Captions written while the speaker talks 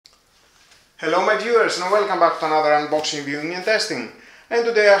Hello my viewers and welcome back to another unboxing, viewing and testing. And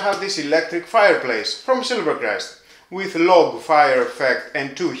today I have this electric fireplace from Silvercrest with log fire effect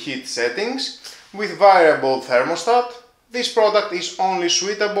and 2 heat settings with variable thermostat. This product is only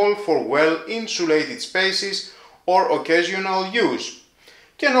suitable for well insulated spaces or occasional use.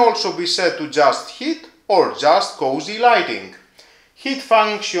 Can also be set to just heat or just cozy lighting. Heat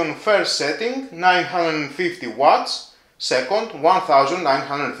function first setting 950 watts, second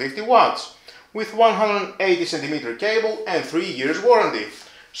 1950 watts. With 180 cm cable and 3 years warranty.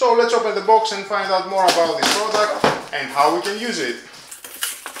 So let's open the box and find out more about this product and how we can use it.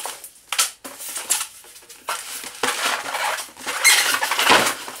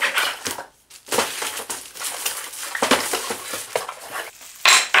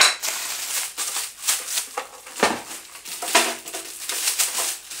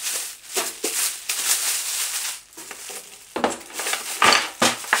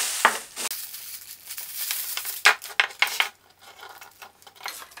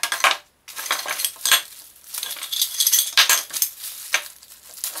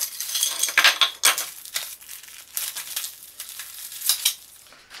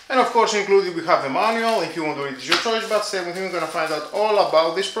 And of course included we have the manual. If you want to read it, your choice, but stay with me, we're going to find out all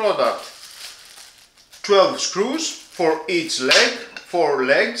about this product. 12 screws for each leg, 4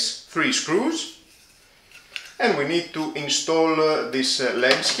 legs, 3 screws. And we need to install these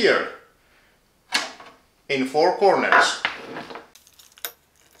legs here, in 4 corners.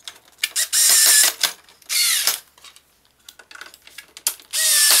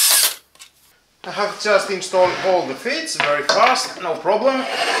 I have just installed all the fits, very fast, no problem.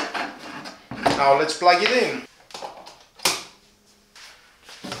 Now let's plug it in.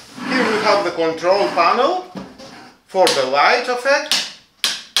 Here we have the control panel for the light effect.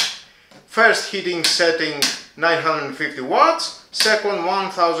 First heating setting 950 watts, second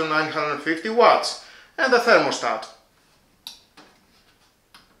 1950 watts, and the thermostat.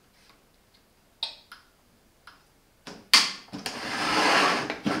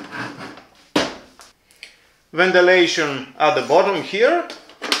 Ventilation at the bottom here.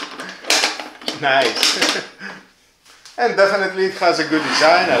 Nice. And definitely it has a good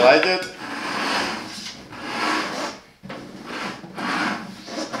design, I like it.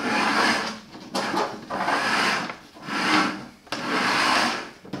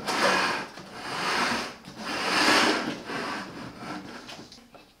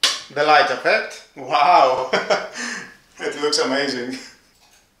 The light effect, wow, it looks amazing.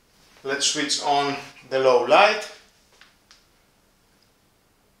 Let's switch on the low light.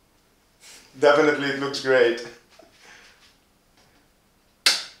 Definitely it looks great.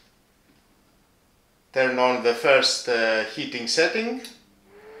 Turn on the first heating setting.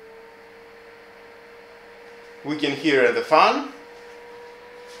 We can hear the fan.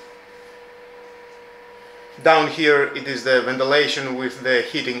 Down here it is the ventilation with the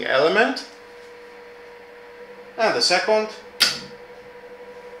heating element. And the second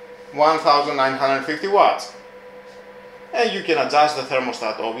 1950 watts. And you can adjust the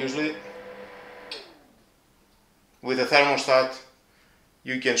thermostat obviously. With the thermostat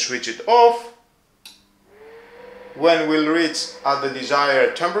you can switch it off. When we'll reach at the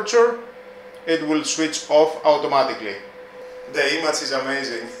desired temperature, it will switch off automatically. The image is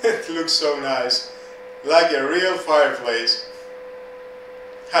amazing. It looks so nice. Like a real fireplace.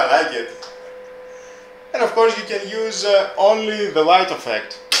 I like it. And of course you can use only the light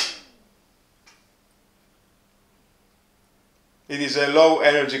effect. It is a low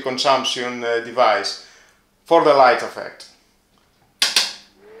energy consumption device for the light effect.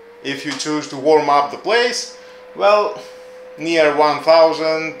 If you choose to warm up the place, well, near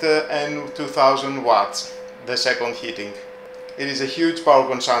 1000 and 2000 watts, the second heating. It is a huge power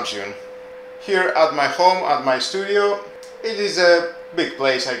consumption. Here at my home, at my studio, it is a big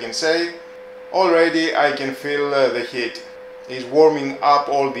place, I can say. Already I can feel the heat. It's warming up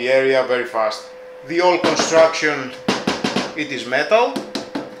all the area very fast. The whole construction, it is metal.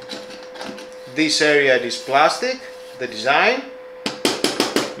 This area is plastic, the design,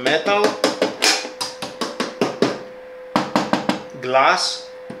 metal, glass.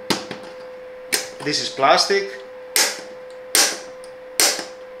 This is plastic.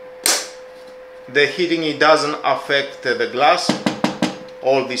 The heating, it doesn't affect the glass,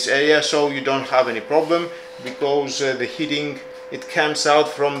 all this area, so you don't have any problem because the heating, it comes out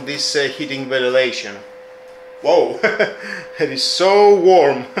from this heating ventilation. Whoa, it is so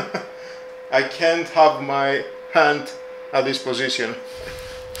warm. I can't have my hand at this position.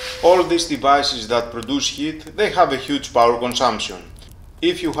 All these devices that produce heat, they have a huge power consumption.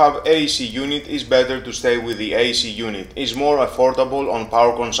 If you have AC unit, it's better to stay with the AC unit. It's more affordable on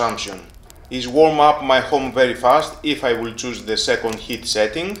power consumption. is warm up my home very fast if I will choose the second heat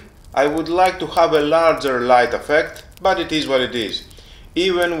setting. I would like to have a larger light effect, but it is what it is.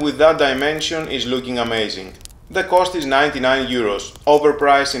 Even with that dimension is looking amazing. The cost is 99 euros,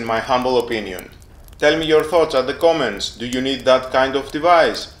 overpriced in my humble opinion. Tell me your thoughts at the comments. Do you need that kind of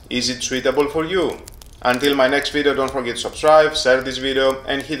device? Is it suitable for you? Until my next video, don't forget to subscribe, share this video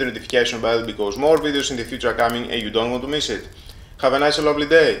and hit the notification bell because more videos in the future are coming and you don't want to miss it. Have a nice and lovely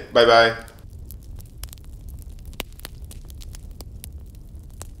day. Bye bye.